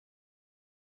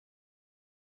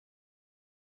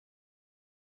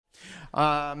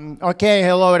Okay,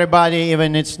 hello everybody,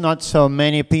 even it's not so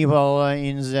many people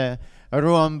in the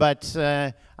room, but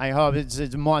I hope it's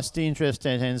the most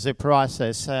interested in the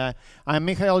process. I'm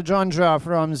Mikhail Jonjo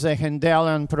from the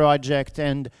Handelion project,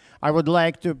 and I would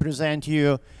like to present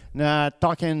you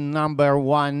token number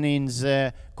 1 in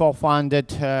the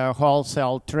co-funded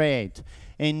wholesale trade.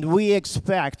 And we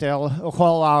expect,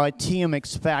 whole our team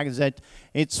expects that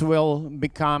it will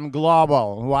become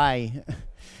global. Why?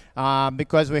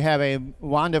 Because we have a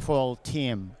wonderful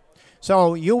team.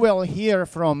 So you will hear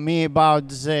from me about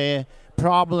the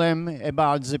problem,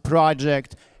 about the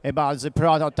project, about the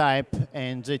prototype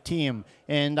and the team.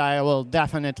 And I will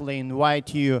definitely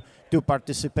invite you to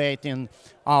participate in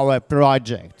our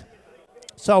project.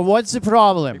 So what's the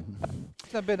problem?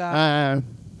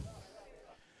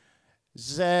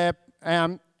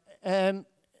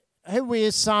 Have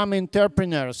we some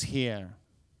entrepreneurs here?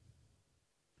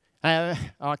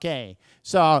 Okay,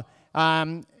 so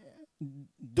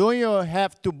do you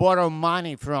have to borrow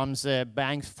money from the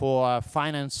banks for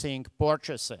financing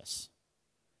purchases?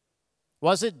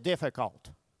 Was it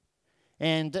difficult?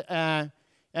 And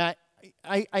I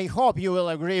hope you will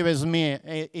agree with me,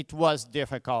 it was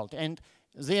difficult, and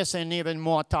this and even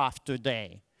more tough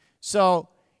today. So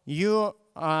you,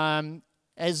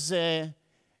 as a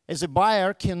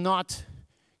buyer, cannot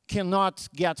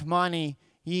get money.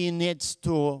 He needs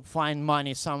to find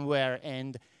money somewhere,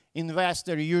 and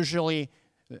investor usually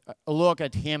look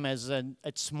at him as a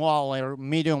small or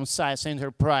medium-sized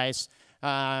enterprise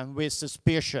with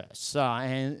suspiciously.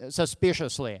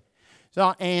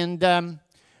 So, and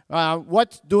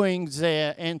what doing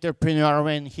the entrepreneur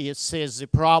when he sees the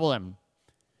problem?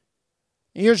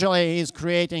 Usually he's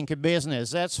creating a business.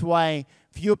 That's why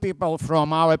few people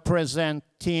from our present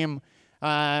team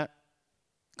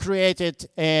created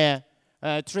a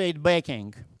trade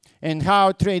banking. And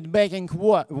how trade banking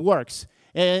works.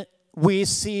 We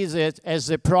see that as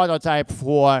a prototype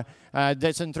for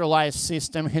decentralized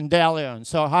system Handelion.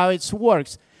 So how it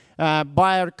works,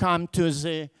 buyer come to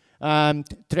the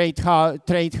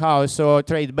trade house or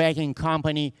trade banking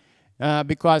company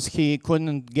because he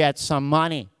couldn't get some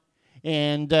money.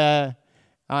 And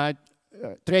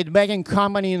trade banking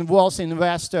company involves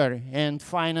investor and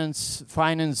finance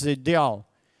the deal.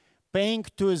 Paying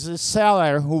to the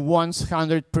seller who wants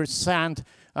 100%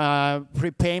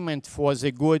 prepayment for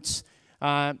the goods,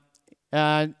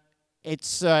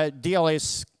 its deal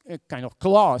is kind of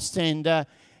closed, and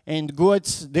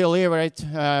goods delivered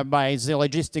by the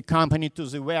logistic company to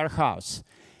the warehouse.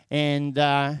 And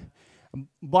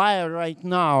buyer right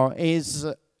now is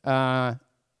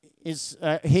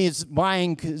he's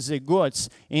buying the goods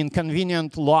in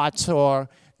convenient lots or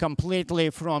completely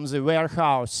from the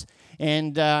warehouse,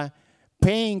 and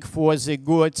paying for the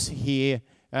goods, he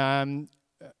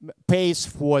pays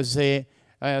for the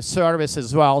service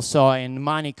as well, so and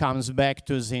money comes back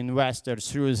to the investor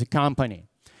through the company.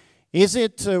 Is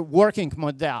it a working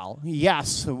model?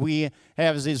 Yes, we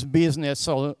have this business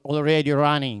already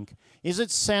running. Is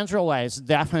it centralized?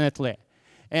 Definitely.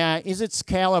 Is it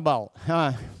scalable?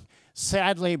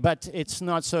 Sadly, but it's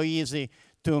not so easy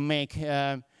to make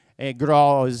a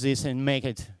grow this and make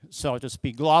it, so to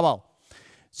speak, global.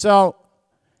 So,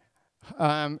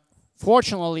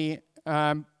 fortunately,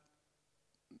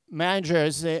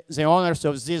 managers, the owners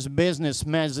of this business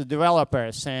met the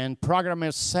developers, and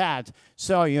programmers said,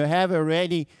 so you have a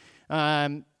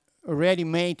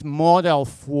ready-made model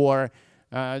for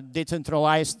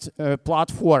decentralized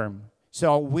platform.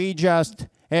 So we just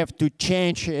have to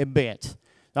change a bit.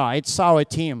 It's our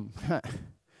team.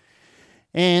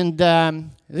 And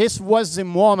this was the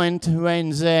moment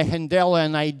when the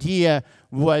Handelion idea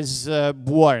was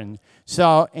born.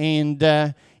 So, and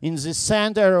in the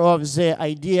center of the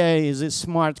idea is a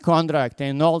smart contract,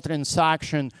 and all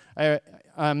transactions are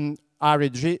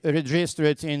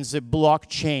registered in the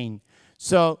blockchain.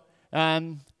 So,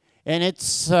 and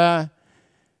it's,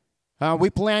 we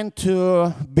plan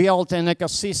to build an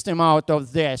ecosystem out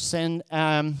of this, and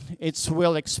it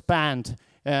will expand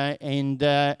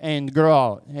and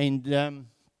grow. And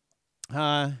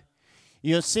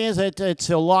you see that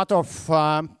it's a lot of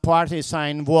parties are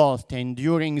involved, and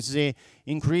during the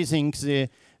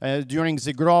during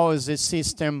the growth of the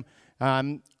system,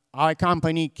 our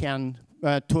company can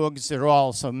took the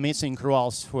roles of missing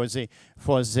roles for the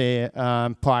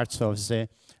parts of the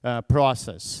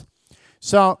process.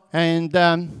 So, and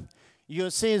you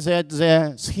see that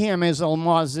the scheme is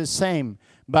almost the same,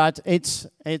 but it's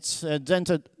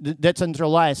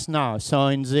decentralized now. So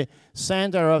in the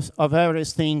center of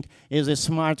everything is a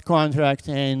smart contract,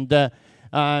 and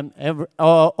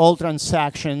all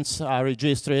transactions are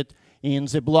registered in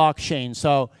the blockchain.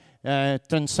 So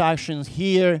transactions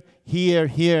here,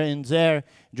 here, and there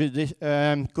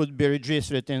could be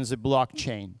registered in the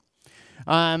blockchain.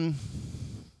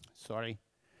 Sorry.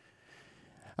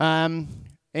 And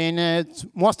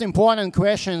most important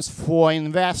questions for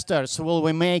investors: will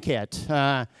we make it?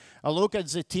 Look at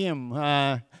the team.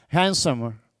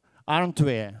 Handsome, aren't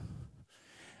we?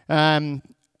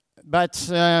 But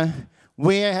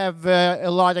we have a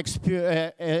lot of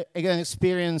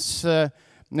experience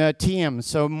team,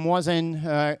 so more than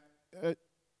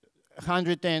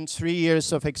 103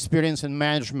 years of experience in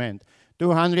management,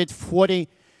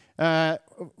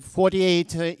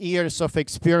 248 years of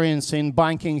experience in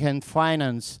banking and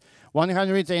finance,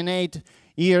 108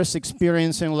 years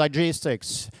experience in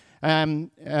logistics.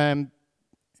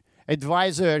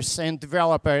 Advisors and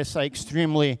developers are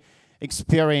extremely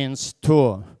experienced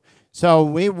too. So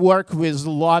we work with a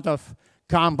lot of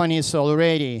companies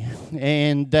already,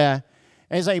 and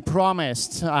as I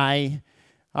promised, I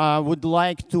would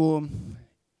like to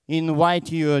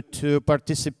invite you to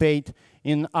participate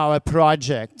in our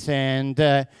project, and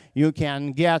you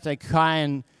can get a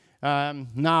coin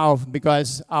now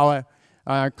because our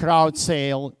crowd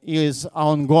sale is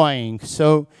ongoing.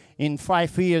 So in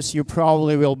 5 years, you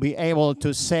probably will be able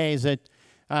to say that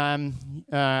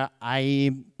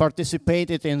I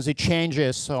participated in the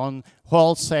changes on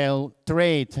wholesale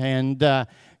trade and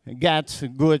get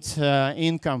good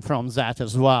income from that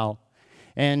as well.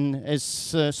 And as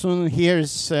soon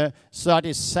here's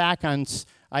 30 seconds,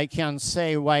 I can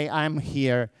say why I'm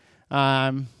here.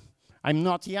 I'm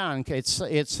not young,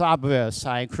 it's obvious.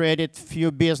 I created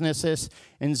few businesses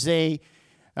and I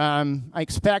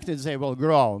expected they will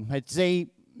grow. But they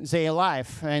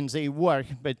alive and they work,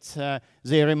 but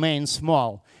they remain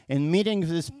small. In meeting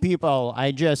these people,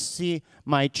 I just see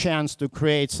my chance to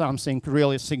create something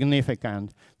really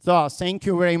significant. So thank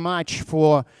you very much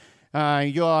for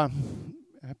your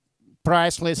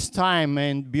priceless time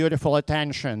and beautiful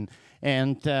attention.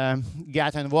 And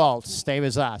get involved. Stay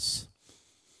with us.